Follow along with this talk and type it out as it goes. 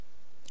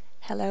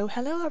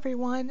Hello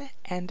everyone,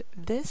 and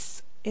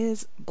this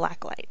is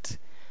Blacklight,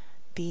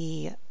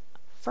 the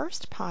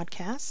first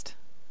podcast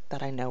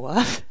that I know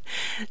of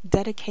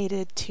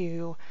dedicated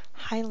to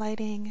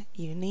highlighting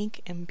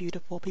unique and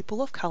beautiful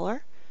people of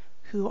color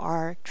who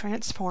are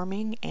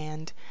transforming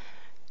and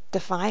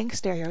defying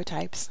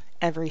stereotypes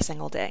every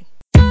single day.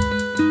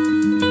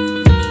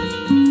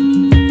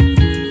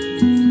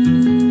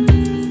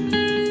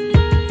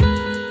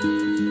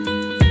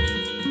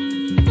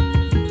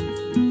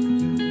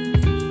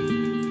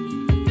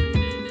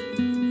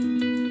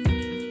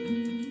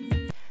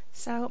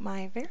 So,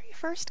 my very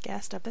first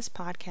guest of this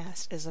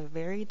podcast is a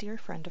very dear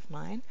friend of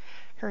mine.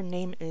 Her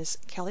name is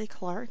Kelly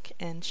Clark,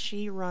 and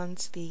she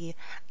runs the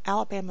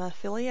Alabama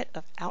affiliate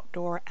of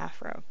Outdoor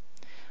Afro.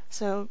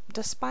 So,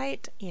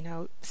 despite,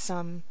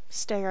 some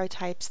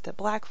stereotypes that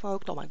black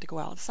folk don't like to go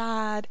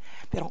outside,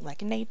 they don't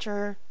like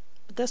nature,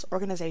 this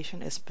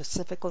organization is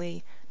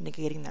specifically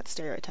negating that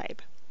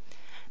stereotype.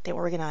 They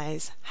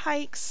organize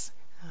hikes,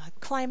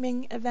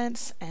 climbing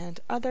events, and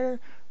other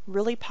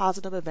really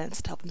positive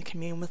events to help them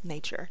commune with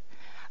nature.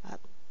 Uh,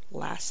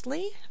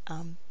 Lastly,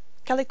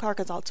 Kelly Clark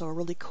is also a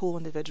really cool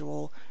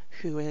individual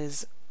who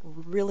is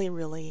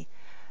really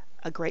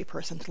a great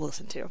person to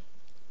listen to.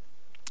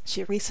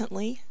 She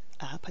recently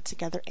put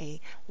together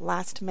a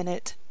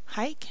last-minute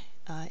hike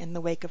in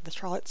the wake of the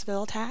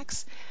Charlottesville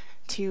attacks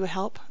to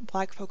help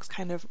black folks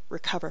kind of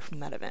recover from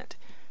that event.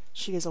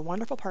 She is a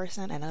wonderful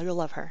person, and I know you'll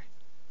love her.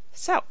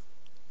 So,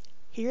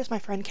 here's my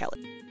friend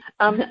Kelly.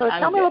 So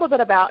tell me a little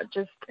bit about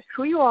just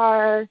who you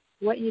are,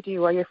 what you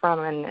do, where you're from,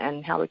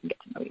 and how we can get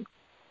to know you.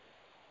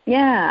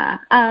 Yeah,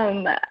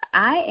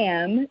 I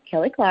am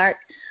Kelly Clark,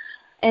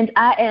 and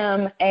I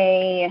am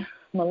a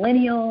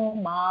millennial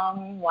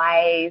mom,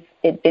 wife,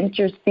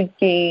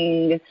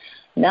 adventure-seeking,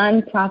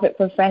 nonprofit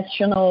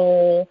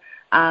professional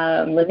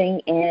living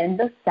in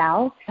the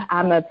South.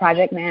 I'm a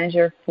project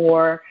manager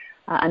for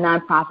a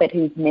nonprofit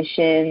whose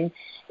mission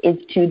is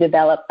to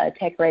develop a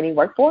tech-ready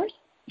workforce,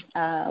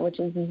 which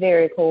is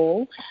very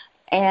cool.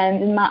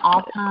 And in my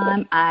off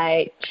time,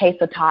 I chase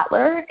a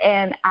toddler,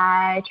 and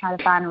I try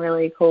to find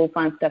really cool,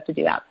 fun stuff to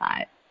do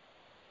outside.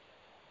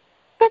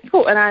 That's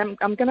cool, and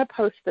I'm going to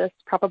post this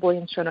probably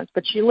in show notes,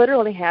 but she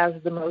literally has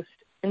the most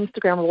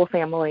Instagrammable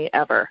family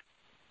ever.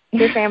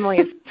 Your family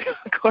is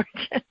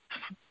gorgeous.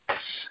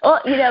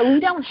 Well, we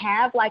don't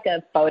have like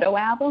a photo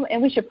album,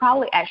 and we should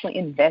probably actually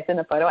invest in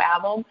a photo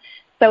album.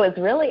 So it's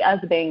really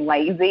us being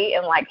lazy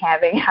and like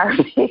having our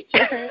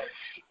pictures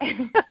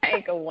in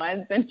like a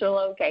one central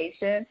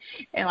location,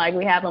 and like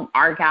we have them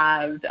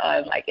archived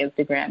on like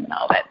Instagram and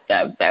all that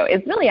stuff. So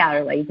it's really out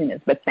of laziness,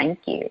 but thank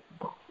you.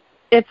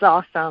 It's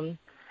awesome.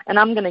 And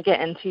I'm going to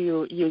get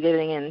into you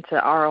getting into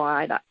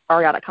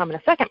REI.com in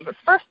a second. But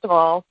first of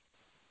all,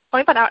 tell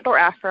me about Outdoor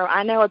Afro.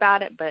 I know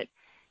about it, but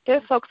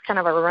give folks kind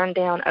of a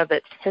rundown of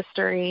its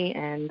history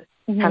and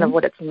kind of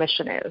what its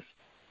mission is.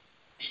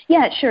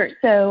 Yeah, sure.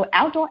 So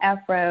Outdoor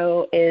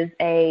Afro is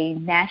a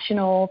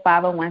national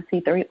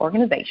 501c3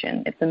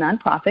 organization. It's a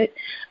nonprofit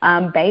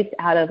based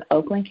out of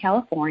Oakland,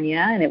 California,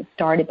 and it was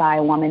started by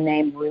a woman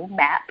named Rue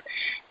Mapp.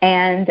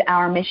 And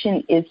our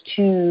mission is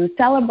to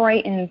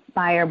celebrate and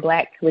inspire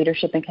Black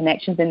leadership and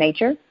connections in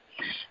nature.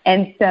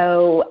 And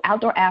so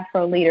Outdoor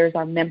Afro leaders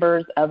are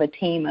members of a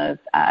team of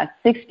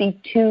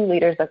 62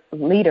 leaders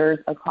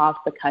across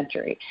the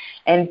country.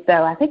 And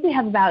so I think we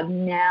have about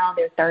now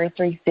there are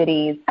 33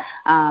 cities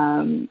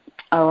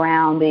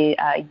around the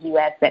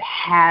U.S. that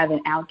have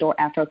an Outdoor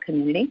Afro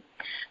community.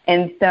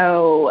 And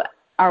so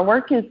our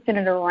work is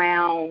centered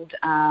around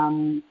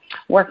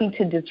working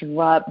to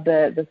disrupt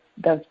the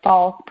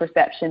false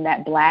perception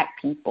that Black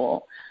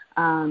people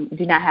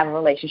do not have a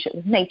relationship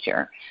with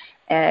nature.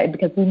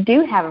 Because we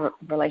do have a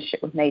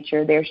relationship with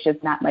nature, there's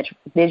just not much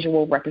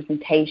visual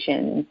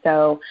representation. And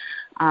so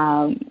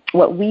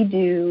what we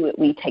do,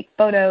 we take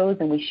photos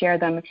and we share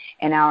them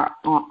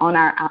on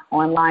our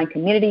online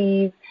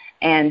communities,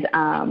 and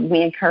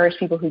we encourage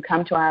people who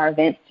come to our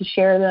events to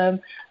share them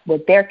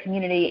with their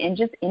community and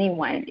just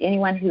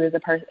anyone who is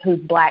who's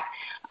Black.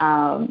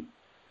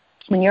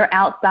 When you're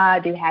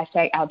outside, do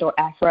hashtag Outdoor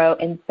Afro,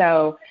 and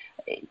so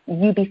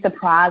you'd be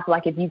surprised,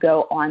 like if you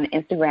go on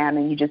Instagram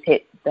and you just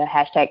hit the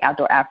hashtag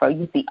Outdoor Afro,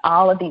 you see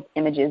all of these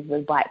images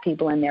with Black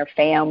people and their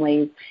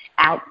families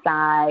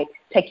outside,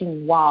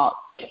 taking walks,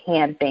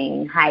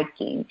 camping,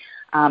 hiking.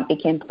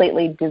 It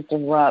completely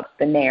disrupts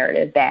the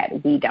narrative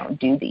that we don't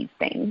do these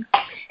things.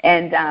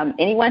 And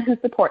anyone who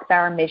supports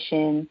our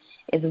mission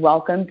is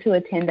welcome to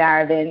attend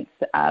our events.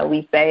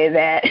 We say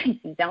that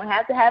you don't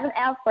have to have an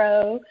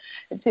afro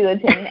to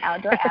attend an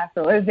Outdoor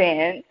Afro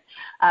event.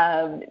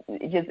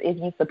 Just if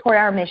you support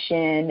our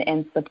mission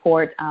and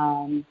support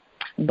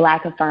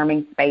Black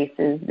affirming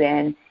spaces,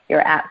 then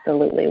you're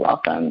absolutely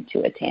welcome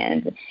to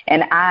attend.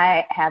 And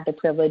I have the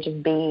privilege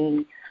of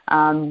being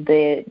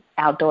the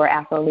Outdoor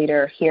Afro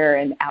leader here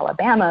in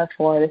Alabama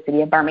for the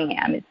city of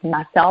Birmingham. It's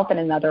myself and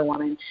another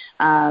woman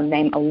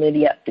named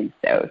Olivia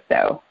Fuso.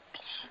 So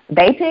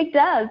they picked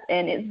us,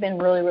 and it's been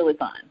really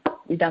fun.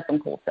 We've done some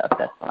cool stuff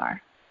thus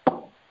far.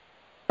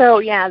 So,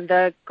 yeah,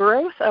 the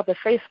growth of the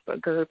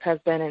Facebook group has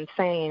been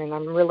insane, and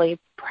I'm really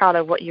proud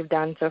of what you've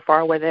done so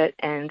far with it.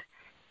 And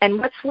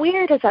what's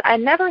weird is that I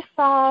never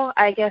saw,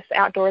 I guess,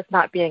 outdoors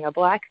not being a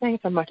Black thing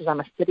so much as I'm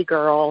a city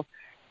girl,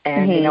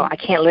 and, I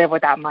can't live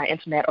without my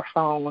internet or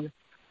phone.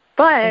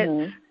 But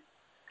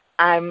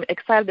I'm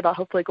excited about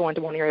hopefully going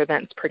to one of your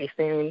events pretty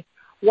soon.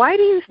 Why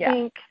do you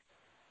think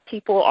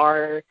people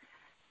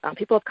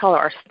of color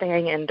are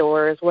staying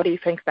indoors? What do you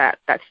think that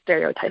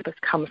stereotype has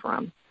come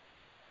from?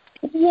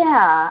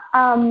 Yeah,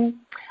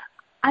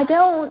 I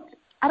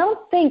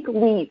don't think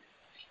we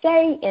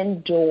stay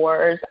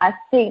indoors. I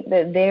think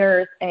that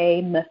there's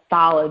a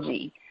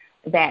mythology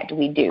that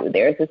we do.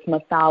 There's this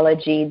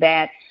mythology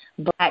that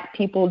Black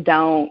people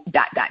don't ...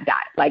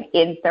 like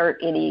insert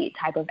any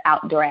type of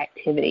outdoor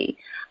activity.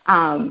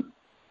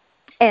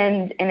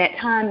 And at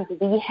times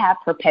we have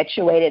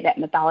perpetuated that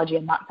mythology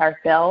amongst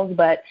ourselves,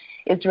 but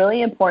it's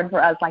really important for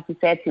us, like you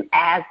said, to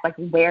ask, like,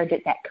 where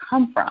did that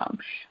come from?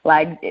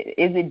 Like,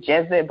 is it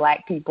just that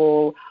Black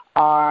people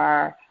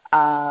are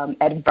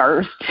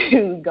adverse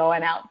to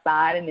going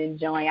outside and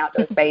enjoying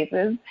outdoor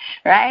spaces,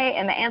 right?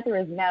 And the answer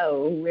is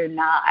no, we're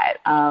not.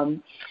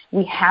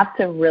 We have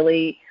to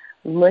really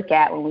look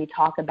at, when we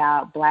talk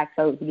about Black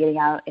folks getting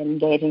out and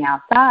engaging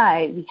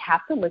outside, we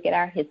have to look at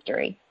our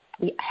history.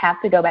 We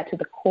have to go back to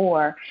the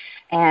core,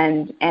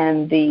 and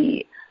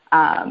the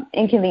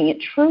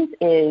inconvenient truth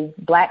is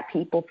Black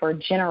people for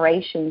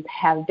generations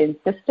have been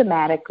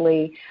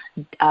systematically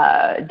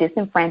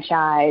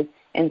disenfranchised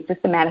and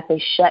systematically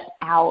shut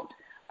out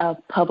of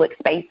public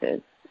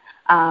spaces.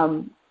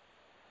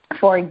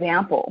 For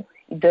example,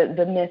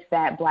 the myth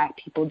that Black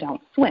people don't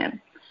swim.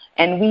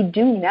 And we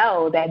do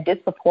know that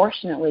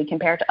disproportionately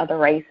compared to other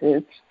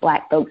races,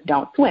 Black folks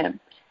don't swim.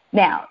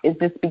 Now, is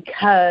this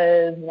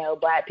because,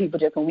 Black people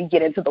just, when we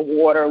get into the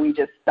water, we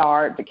just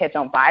start to catch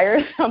on fire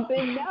or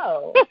something?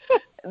 No.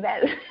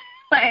 No.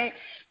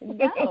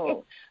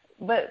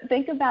 But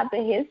think about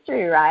the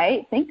history,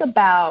 right? Think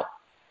about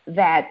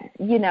that,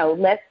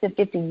 less than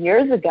 50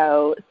 years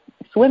ago,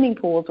 swimming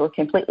pools were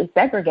completely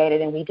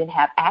segregated and we didn't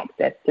have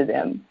access to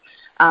them.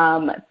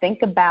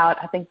 Think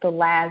about, I think the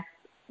last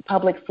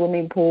public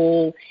swimming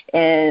pool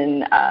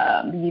in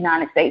the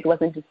United States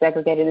wasn't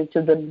desegregated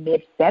until the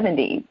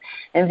mid-'70s.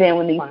 And then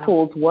when these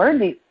pools were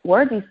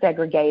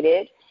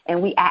desegregated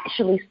and we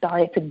actually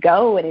started to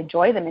go and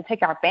enjoy them and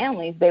take our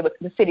families,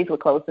 the cities would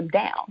close them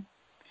down.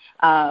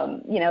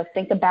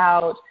 Think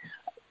about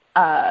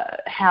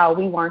how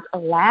we weren't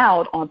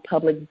allowed on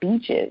public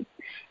beaches.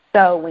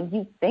 So when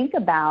you think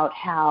about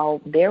how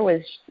there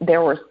were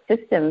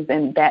systems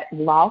and that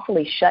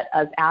lawfully shut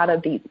us out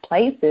of these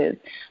places,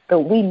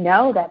 but we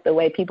know that the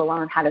way people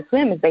learn how to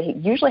swim is they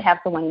usually have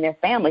someone in their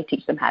family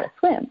teach them how to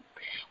swim.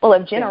 Well,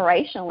 if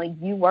generationally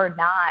you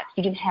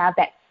didn't have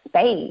that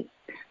space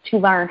to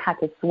learn how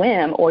to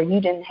swim, or you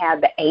didn't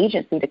have the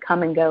agency to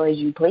come and go as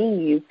you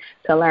please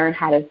to learn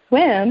how to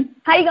swim,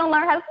 how are you going to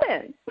learn how to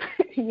swim?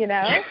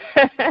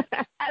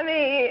 I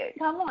mean,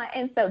 come on.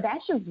 And so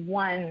that's just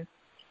one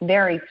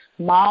very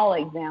small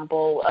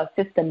example of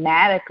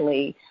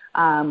systematically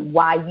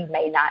why you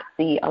may not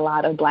see a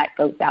lot of Black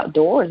folks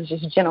outdoors. It's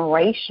just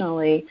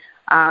generationally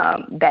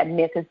that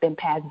myth has been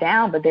passed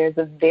down, but there's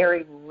a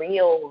very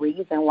real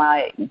reason why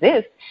it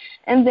exists.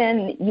 And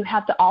then you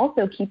have to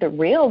also keep it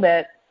real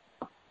that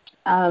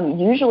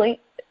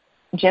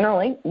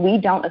generally, we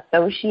don't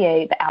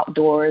associate the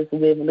outdoors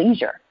with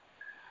leisure.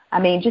 I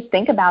mean, just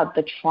think about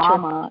the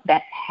trauma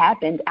that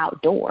happened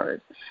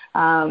outdoors.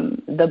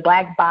 The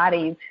Black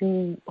bodies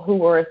who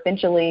were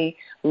essentially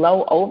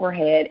low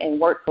overhead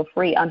and worked for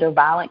free under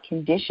violent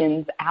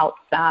conditions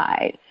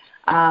outside.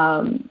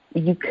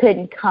 You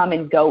couldn't come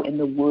and go in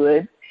the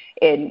woods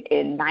in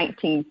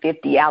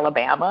 1950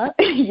 Alabama,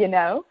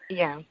 Yeah.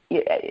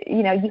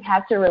 You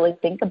have to really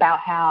think about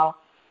how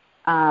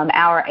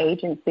our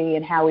agency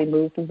and how we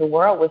move through the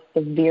world was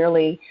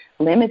severely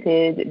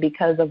limited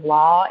because of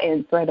law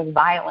and threat of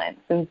violence.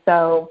 And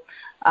so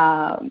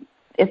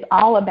it's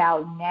all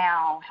about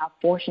now how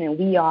fortunate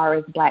we are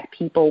as Black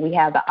people. We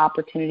have the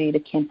opportunity to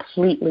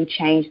completely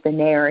change the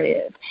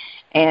narrative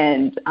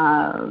and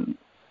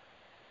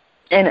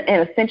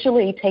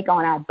essentially take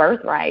on our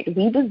birthright.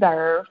 We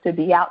deserve to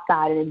be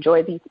outside and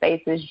enjoy these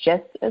spaces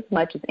just as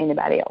much as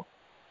anybody else.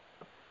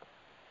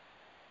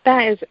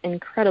 That is an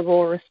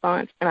incredible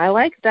response, and I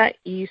like that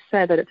you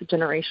said that it's a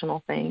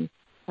generational thing.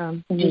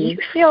 Do you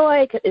feel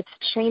like it's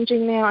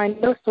changing now? I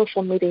know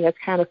social media has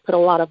kind of put a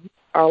lot of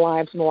our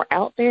lives more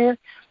out there,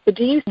 but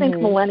do you think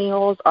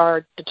millennials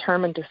are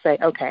determined to say,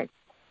 okay,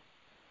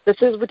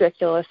 this is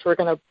ridiculous, we're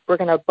gonna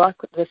buck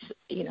this,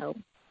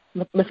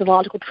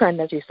 mythological trend,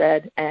 as you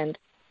said, and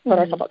put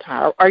ourselves out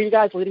time? Are you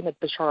guys leading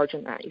the charge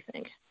in that, you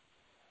think?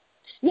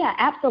 Yeah,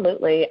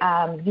 absolutely.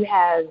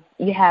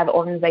 You have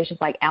organizations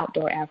like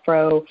Outdoor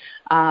Afro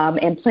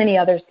and plenty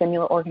other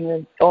similar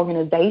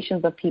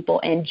organizations of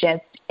people and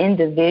just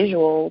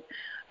individuals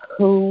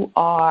who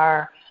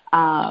are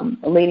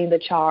leading the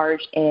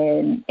charge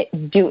and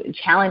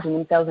challenging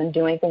themselves and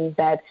doing things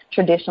that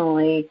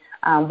traditionally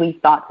we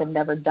thought had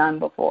never done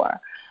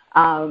before.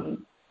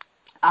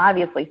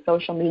 obviously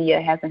social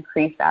media has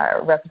increased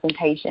our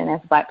representation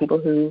as Black people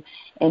who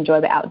enjoy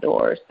the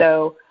outdoors.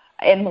 So,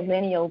 and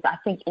millennials, I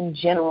think in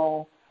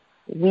general,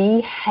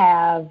 we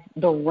have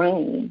the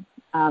room,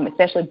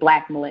 especially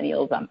Black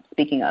millennials I'm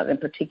speaking of in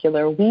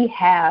particular, we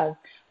have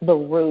the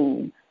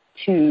room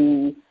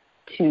to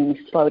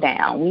slow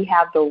down. We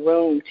have the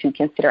room to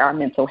consider our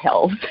mental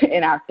health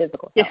and our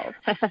physical health.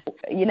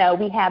 You know,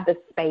 we have the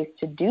space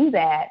to do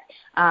that.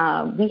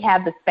 We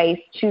have the space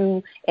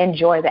to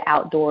enjoy the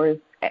outdoors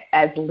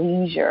as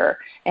leisure.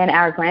 And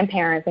our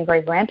grandparents and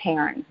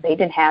great-grandparents, they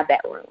didn't have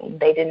that room.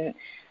 They didn't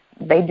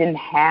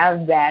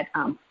have that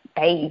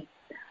space,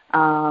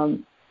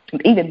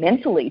 even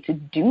mentally, to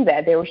do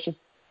that. There was just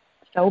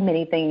so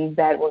many things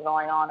that were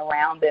going on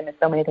around them and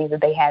so many things that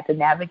they had to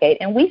navigate.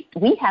 And we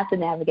have to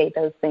navigate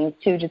those things,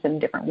 too, just in a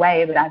different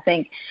way. But I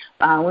think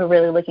we're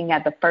really looking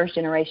at the first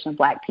generation of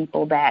Black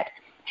people that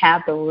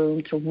have the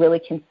room to really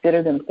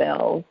consider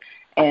themselves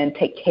and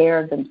take care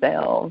of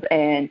themselves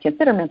and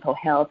consider mental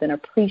health and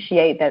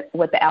appreciate that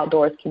what the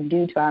outdoors can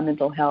do to our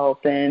mental health.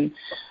 And,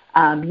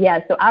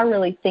 so I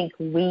really think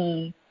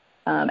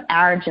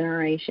our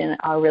generation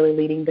are really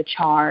leading the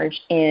charge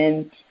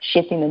in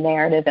shifting the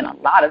narrative in a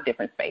lot of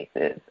different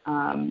spaces,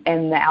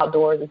 and the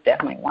outdoors is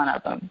definitely one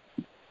of them.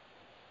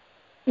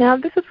 Now,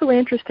 this is really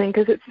interesting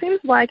because it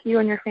seems like you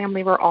and your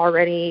family were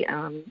already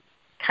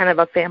kind of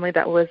a family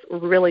that was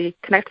really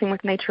connecting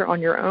with nature on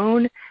your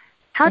own.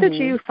 How did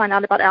you find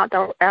out about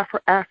outdoor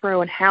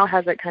Afro, and how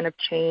has it kind of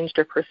changed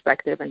your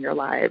perspective in your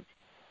lives?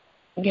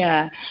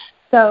 Yeah.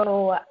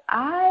 So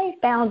I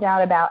found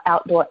out about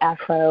outdoor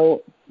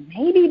Afro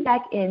maybe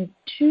back in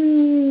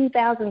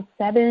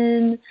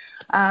 2007.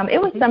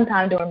 It was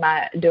sometime during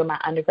my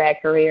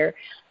undergrad career,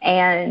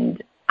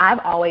 and I've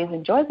always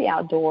enjoyed the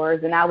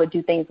outdoors, and I would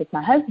do things with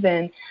my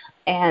husband,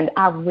 and he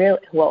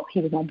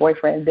was my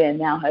boyfriend then,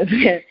 now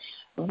husband,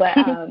 but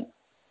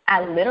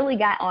I literally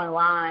got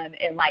online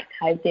and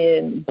typed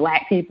in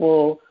Black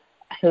people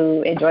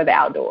who enjoy the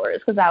outdoors,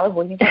 because I was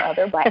looking for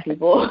other Black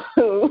people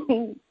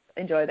who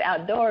enjoy the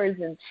outdoors.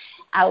 And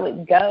I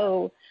would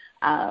go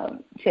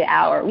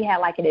we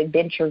had an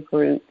adventure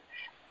group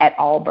at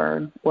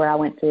Auburn where I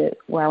went to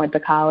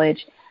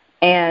college,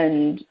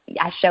 and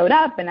I showed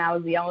up and I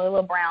was the only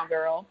little brown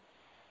girl,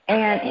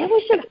 and it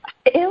was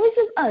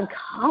just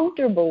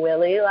uncomfortable,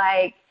 Willie.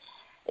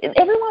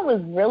 Everyone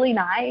was really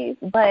nice,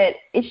 but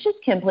it's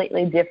just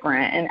completely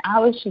different, and I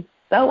was just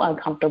so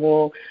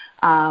uncomfortable,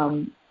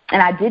 and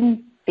I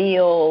didn't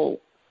feel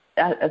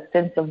a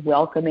sense of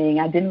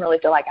welcoming. I didn't really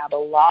feel like I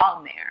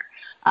belonged there.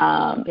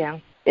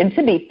 And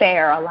to be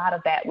fair, a lot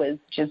of that was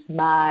just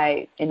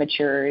my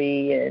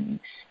immaturity,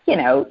 and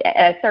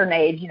at a certain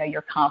age,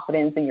 your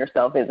confidence in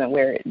yourself isn't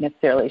where it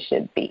necessarily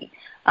should be.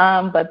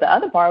 But the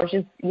other part was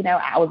just,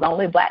 I was the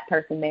only Black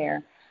person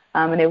there,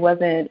 and it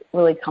wasn't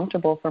really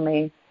comfortable for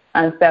me.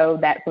 And so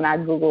that's when I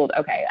Googled,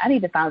 okay, I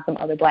need to find some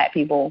other Black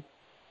people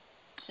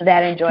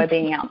that enjoy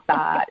being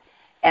outside.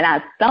 And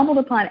I stumbled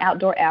upon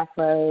Outdoor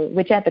Afro,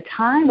 which at the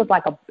time was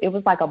like a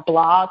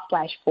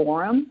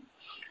blog/forum.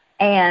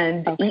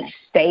 And each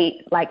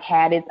state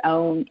had its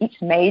own, each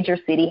major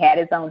city had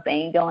its own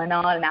thing going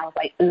on. And I was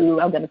like, ooh,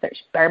 I'm going to search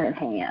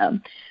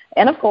Birmingham.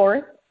 And of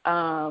course,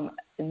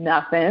 nothing. No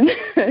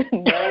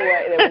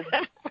way. There was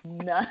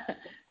nothing.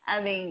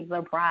 I mean,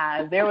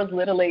 surprise. There was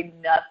literally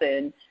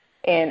nothing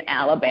in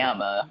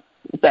Alabama.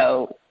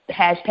 So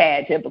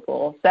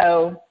 #typical.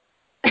 So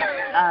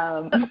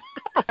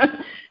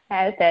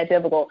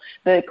 #typical.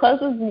 The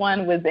closest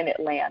one was in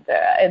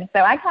Atlanta. And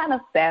so I kind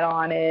of sat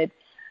on it.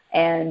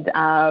 And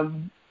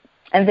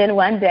then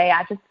one day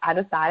I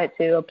decided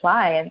to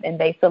apply, and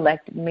they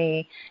selected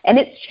me. And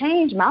it's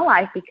changed my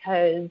life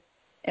or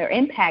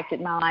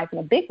impacted my life in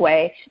a big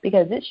way,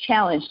 because it's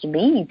challenged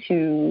me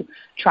to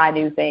try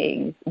new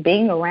things.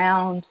 Being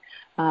around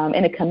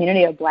in a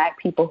community of Black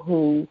people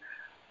who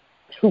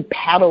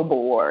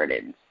paddleboard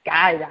and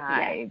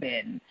skydive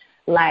and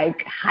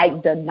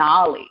hike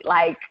Denali,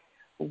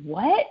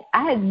 what?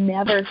 I had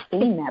never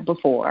seen that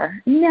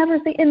before. Never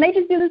seen, and they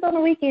just do this on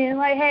the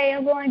weekend. Hey,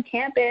 I'm going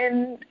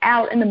camping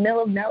out in the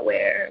middle of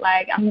nowhere.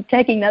 I'm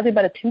taking nothing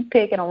but a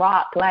toothpick and a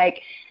rock.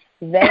 They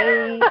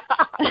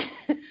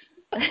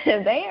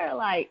are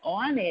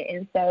on it,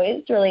 and so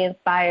it's really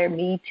inspired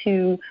me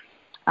to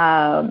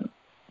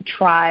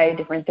try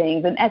different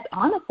things. And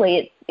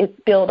honestly, it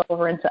spilled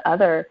over into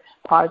other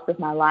parts of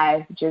my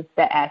life. Just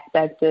the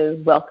aspect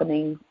of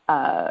welcoming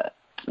a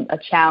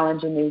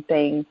challenge and new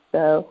things.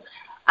 So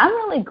I'm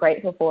really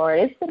grateful for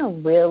it. It's been a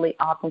really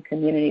awesome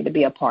community to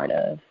be a part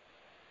of.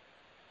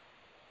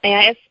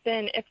 Yeah,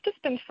 it's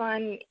just been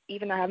fun,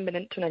 even though I haven't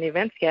been to any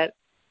events yet,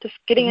 just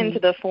getting into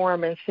the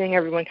forum and seeing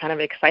everyone kind of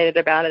excited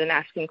about it and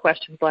asking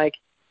questions like,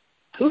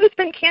 who has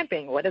been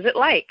camping? What is it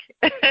like?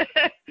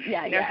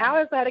 How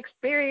has that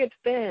experience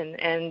been?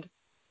 And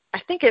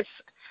I think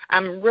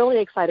I'm really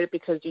excited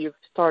because you've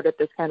started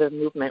this kind of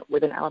movement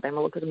within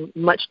Alabama, which is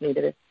much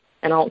needed.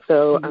 And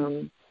also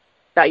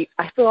that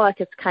I feel like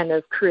it's kind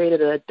of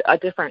created a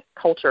different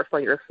culture for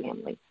your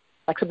family,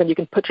 something you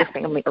can put your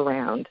family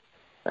around.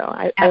 So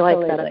I like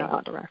that about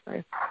Outdoor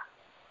Afro.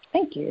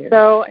 Thank you.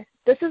 So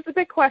this is a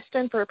big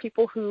question for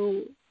people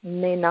who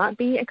may not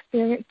be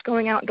experienced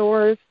going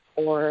outdoors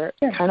or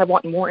kind of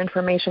want more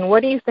information.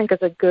 What do you think is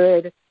a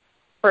good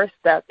first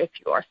step if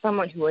you are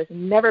someone who has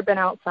never been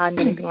outside and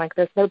anything like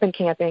this, never been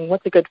camping?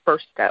 What's a good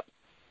first step?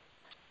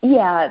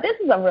 Yeah, this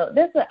is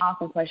an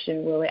awesome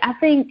question, really. I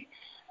think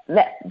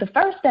that the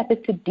first step is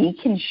to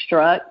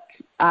deconstruct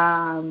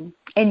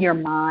in your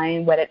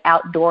mind what an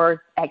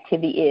outdoor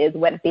activity is,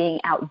 what being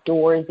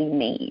outdoorsy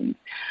means.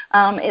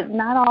 It's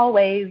not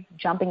always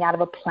jumping out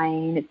of a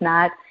plane. It's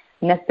not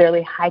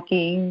necessarily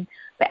hiking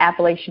the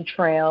Appalachian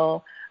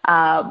Trail.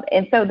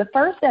 And so the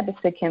first step is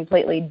to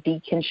completely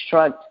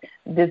deconstruct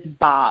this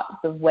box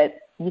of what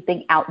you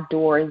think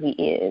outdoorsy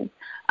is.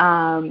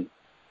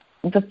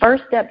 The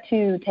first step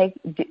to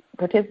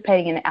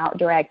participating in an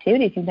outdoor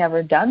activity, if you've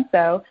never done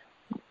so,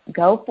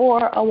 go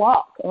for a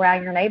walk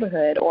around your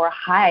neighborhood or a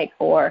hike,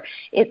 or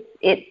it's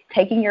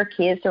taking your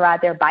kids to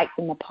ride their bikes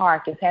in the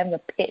park. It's having a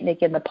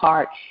picnic in the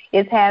park.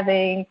 It's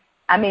having,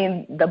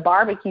 the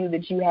barbecue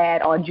that you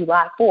had on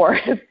July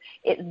 4th.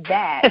 It's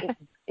that.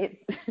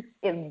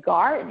 It's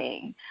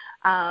gardening.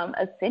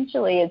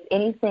 Essentially, it's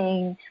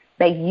anything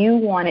that you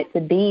want it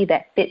to be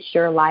that fits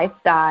your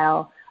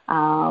lifestyle.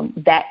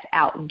 That's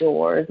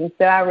outdoors. And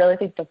so I really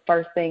think the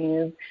first thing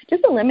is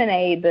just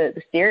eliminate the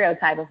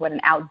stereotype of what an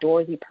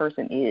outdoorsy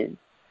person is.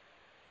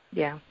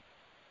 Yeah.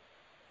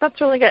 That's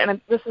really good.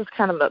 And this is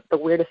kind of the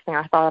weirdest thing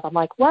I thought of. I'm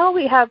like, well,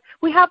 we have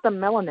the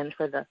melanin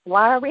for this.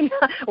 Why are we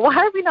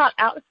not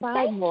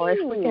outside more?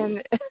 If we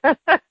can,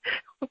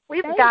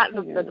 we've got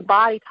the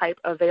body type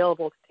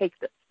available to take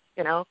this,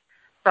 So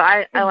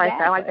I like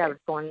that. I like that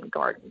with going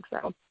garden.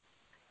 So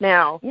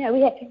now,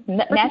 we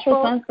have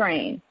natural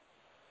sunscreen.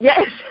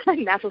 Yes,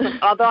 natural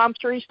sunscreen. Although I'm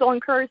sure you still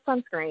encourage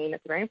sunscreen.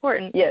 It's very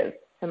important. Yes.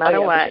 No matter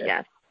what, sure.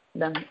 yes.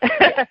 Done.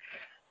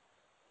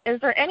 Is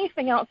there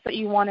anything else that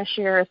you want to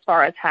share as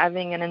far as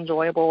having an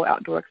enjoyable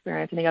outdoor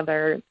experience? Any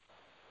other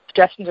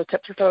suggestions or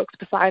tips for folks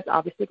besides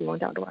obviously going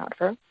to Outdoor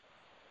Afro?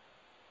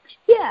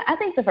 Yeah, I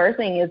think the first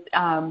thing is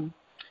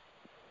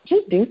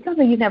just do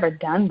something you've never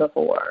done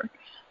before.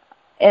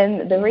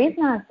 And the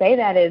reason I say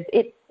that is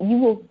you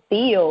will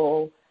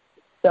feel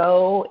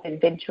so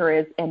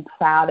adventurous and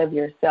proud of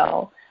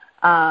yourself.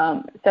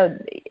 So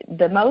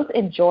the most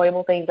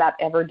enjoyable things I've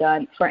ever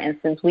done, for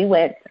instance, we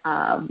went,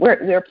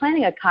 we're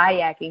planning a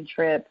kayaking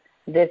trip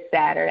this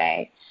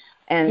Saturday.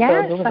 And yes, so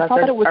a group of I us thought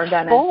that it was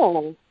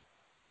full.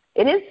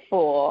 It is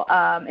full.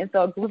 And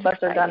so a group of us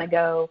are going to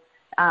go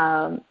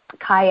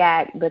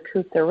kayak the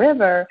Coosa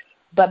River.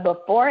 But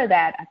before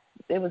that,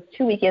 it was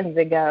 2 weekends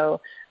ago,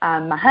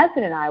 my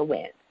husband and I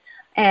went.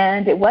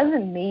 And it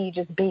wasn't me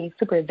just being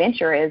super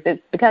adventurous.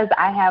 It's because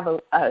I have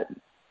a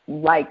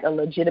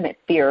legitimate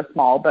fear of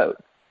small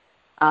boats.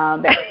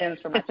 That stems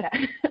from my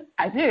childhood.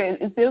 I do.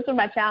 It stems from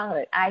my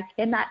childhood. I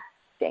cannot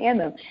stand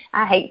them.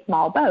 I hate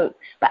small boats,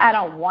 but I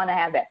don't want to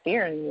have that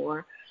fear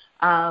anymore.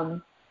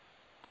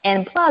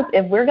 And plus,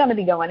 if we're going to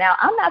be going out,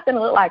 I'm not going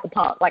to look like a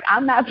punk.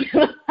 I'm not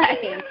going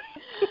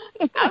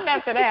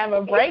to have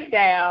a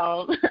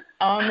breakdown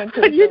on the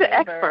Coosa You're the River.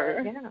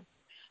 expert. Yeah.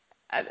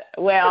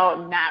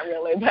 Well, not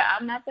really, but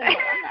I'm not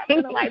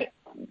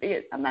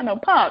no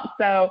punk.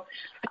 So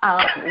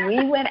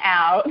we went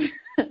out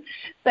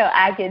so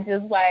I could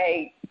just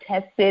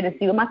test it and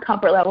see what my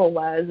comfort level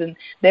was. And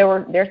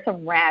there's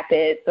some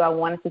rapids, so I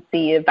wanted to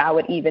see if I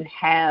would even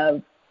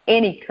have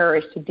any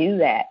courage to do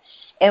that.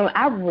 And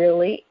I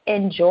really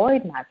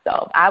enjoyed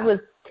myself. I was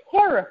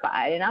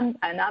terrified, and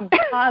I'm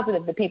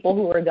positive the people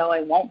who are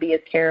going won't be as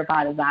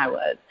terrified as I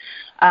was.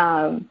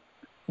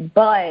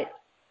 But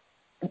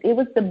it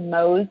was the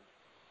most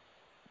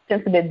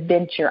sense of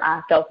adventure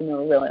I felt in a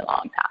really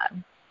long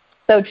time.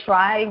 So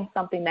trying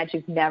something that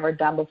you've never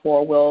done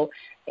before will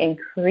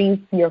increase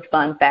your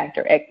fun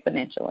factor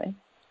exponentially.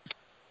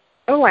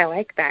 Oh, I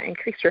like that.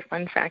 Increase your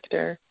fun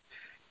factor.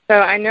 So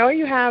I know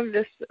you have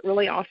this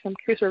really awesome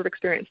Coosa River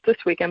experience this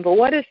weekend, but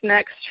what is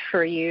next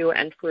for you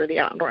and for the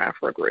Outdoor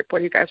Afro group?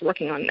 What are you guys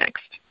working on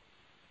next?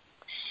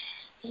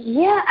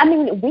 Yeah,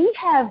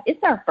 it's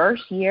our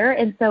first year,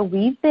 and so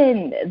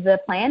the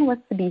plan was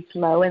to be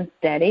slow and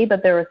steady,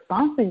 but the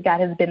response we've got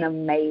has been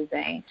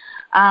amazing.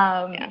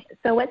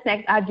 So what's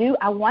next?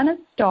 I want to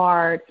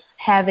start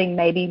having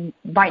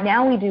right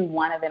now we do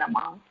one event a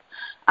month.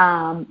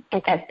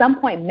 At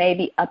some point,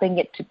 maybe upping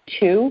it to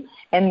 2,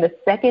 and the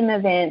second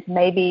event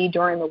maybe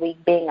during the week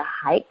being a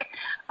hike.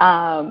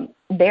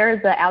 There's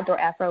an Outdoor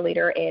Afro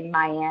leader in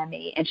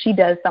Miami, and she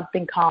does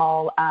something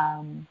called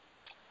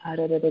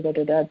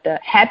the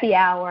happy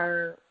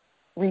hour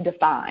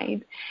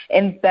redefined.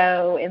 And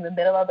so in the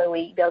middle of the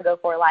week, they'll go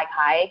for a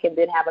hike and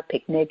then have a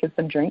picnic and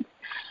some drinks.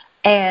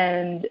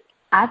 And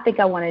I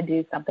think I want to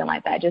do something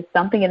like that, just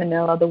something in the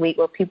middle of the week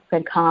where people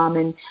can come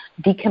and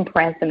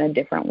decompress in a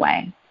different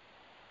way.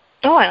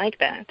 Oh, I like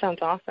that. It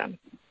sounds awesome.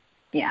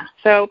 Yeah.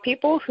 So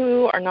people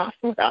who are not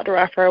familiar with Outdoor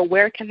Afro,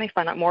 where can they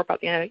find out more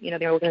about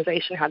the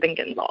organization, how they can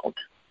get involved?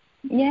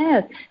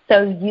 Yes.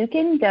 So you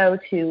can go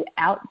to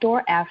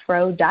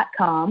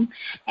outdoorafro.com,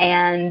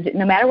 and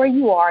no matter where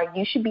you are,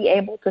 you should be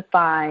able to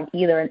find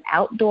either an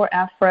outdoor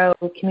Afro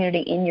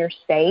community in your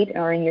state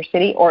or in your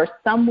city or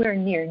somewhere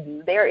near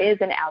you. There is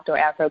an outdoor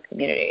Afro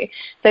community.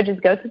 So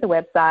just go to the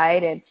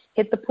website and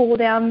hit the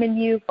pull-down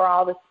menu for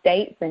all the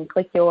states and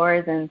click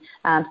yours and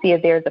see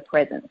if there's a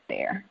presence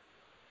there.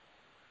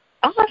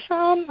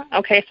 Awesome.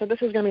 Okay, so this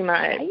is going to be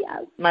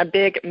my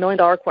big $1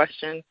 million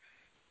question.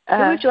 Who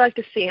would you like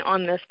to see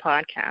on this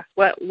podcast?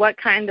 What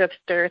kind of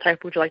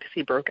stereotype would you like to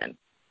see broken?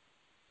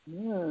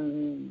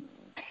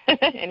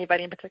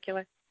 Anybody in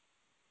particular?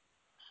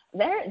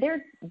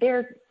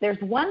 There's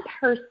one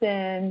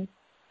person,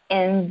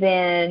 and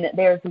then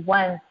there's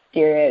one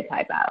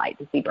stereotype I like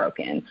to see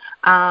broken.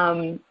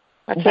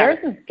 There's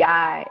this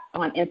guy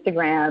on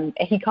Instagram,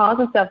 and he calls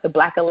himself the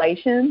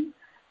Blackalation,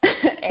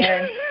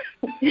 and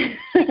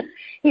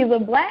he's a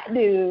black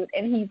dude,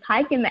 and he's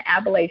hiking the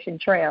Appalachian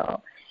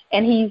Trail.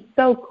 And he's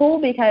so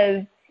cool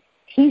because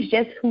he's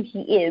just who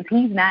he is.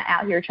 He's not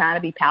out here trying to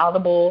be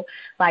palatable.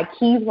 Like,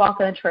 he's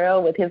walking a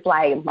trail with his,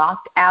 like,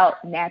 locked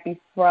out nappy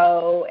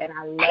fro, and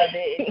I love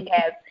it.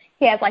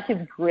 He has like, his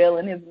grill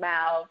in his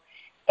mouth,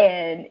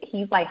 and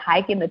he's, like,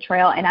 hiking the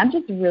trail. And I'm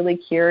just really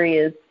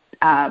curious.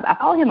 I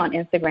follow him on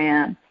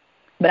Instagram,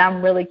 but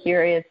I'm really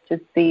curious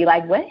to see,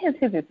 like, what has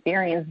his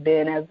experience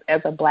been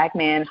as a black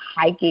man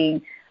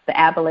hiking the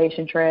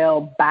Appalachian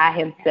Trail by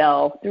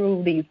himself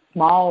through these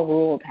small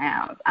rural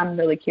towns. I'm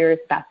really curious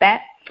about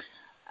that.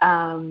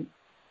 And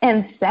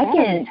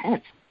second,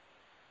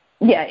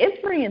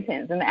 it's pretty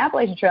intense. And the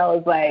Appalachian Trail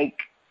is like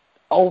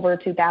over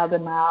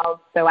 2,000 miles,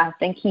 so I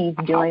think he's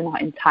doing the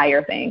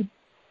entire thing.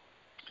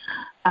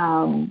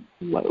 I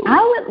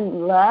would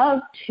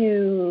love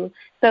to.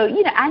 So,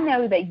 I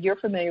know that you're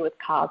familiar with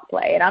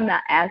cosplay, and I'm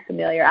not as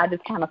familiar. I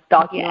just kind of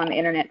stalk you on the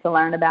internet to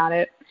learn about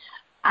it.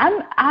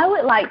 I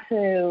would like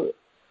to.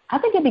 I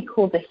think it'd be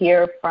cool to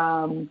hear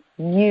from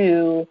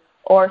you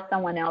or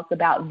someone else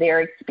about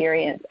their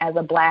experience as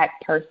a black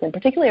person,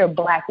 particularly a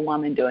black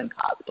woman doing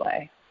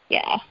cosplay.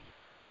 Yeah,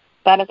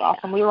 that is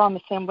awesome. We were on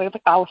the same wave.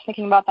 I was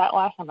thinking about that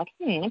last time. Like,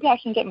 maybe I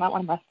can get one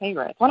of my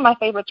favorites. One of my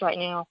favorites right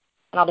now,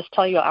 and I'll just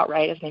tell you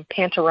outright, is named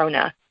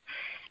Pantarona.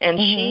 And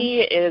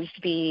she is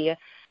the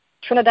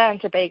Trinidad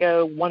and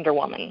Tobago Wonder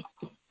Woman.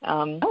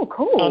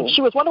 Cool. And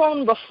she was Wonder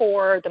Woman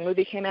before the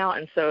movie came out,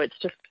 and so it's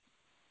just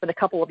been a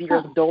couple of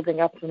years building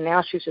up, and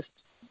now she's just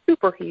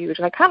super huge.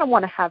 And I kind of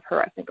want to have her,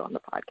 I think, on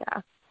the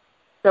podcast.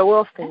 So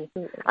we'll see.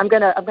 I'm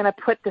gonna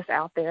put this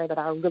out there that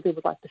I really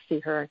would like to see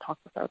her and talk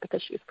with her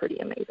because she's pretty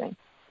amazing.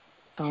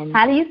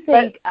 How do you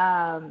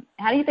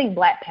think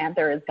Black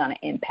Panther is going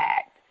to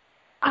impact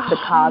the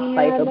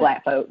cosplay for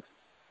black folks?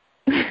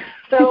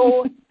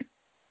 So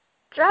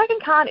Dragon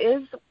Con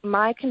is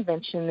my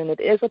convention, and it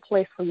is a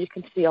place where you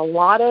can see a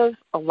lot of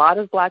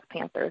Black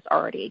Panthers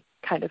already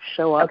kind of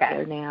show up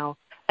there now.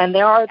 And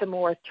there are the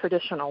more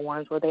traditional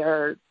ones where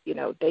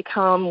they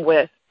come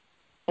with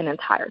an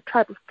entire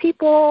tribe of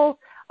people.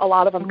 A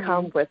lot of them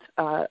come with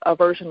a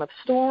version of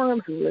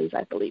Storm, who is,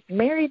 I believe,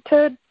 married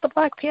to the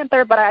Black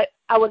Panther. But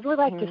I would really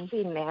like to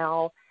see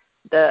now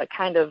the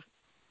kind of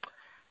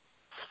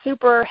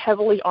super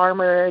heavily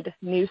armored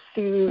new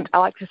suit. I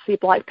like to see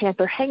Black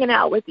Panther hanging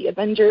out with the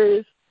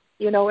Avengers,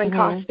 in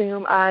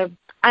costume. I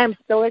am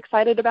so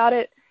excited about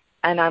it.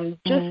 And I'm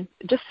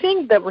just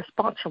seeing the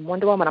response from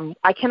Wonder Woman.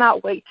 I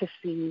cannot wait to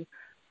see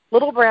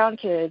little brown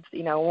kids,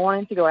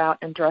 wanting to go out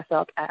and dress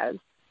up as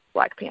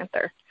Black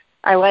Panther.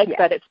 I like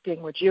that it's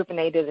being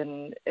rejuvenated,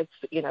 and it's,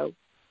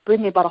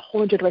 bringing about a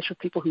whole new generation of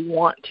people who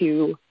want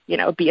to,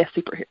 be a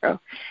superhero.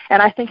 And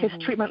I think his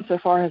treatment so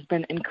far has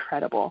been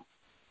incredible.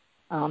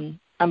 I'm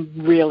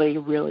really,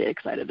 really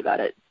excited about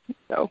it.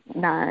 So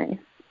nice.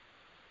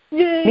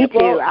 Yay. Me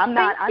too. I'm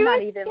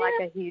not even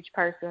a huge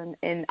person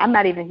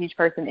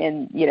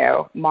in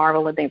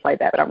Marvel and things like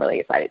that, but I'm really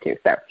excited too.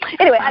 So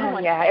anyway,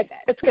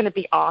 it's going to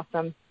be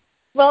awesome.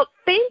 Well,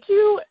 thank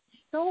you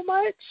so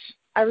much.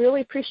 I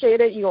really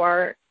appreciate it. You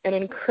are an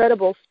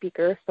incredible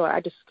speaker, so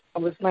it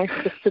was nice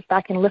to sit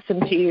back and listen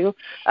to you.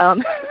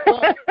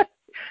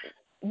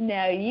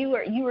 No, you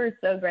were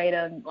so great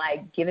on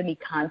giving me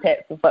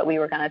context of what we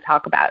were going to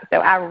talk about. So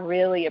I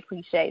really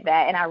appreciate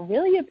that, and I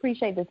really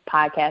appreciate this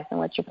podcast and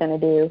what you're going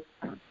to do.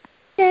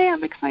 Yeah,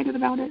 I'm excited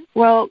about it.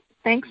 Well,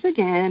 thanks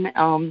again.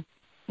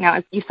 Now,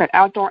 as you said,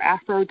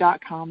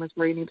 outdoorafro.com is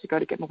where you need to go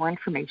to get more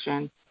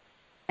information.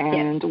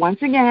 And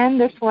once again,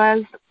 this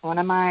was one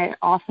of my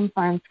awesome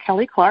friends,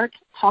 Kelly Clark,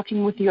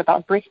 talking with you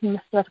about breaking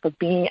the stuff of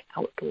being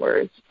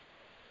outdoors.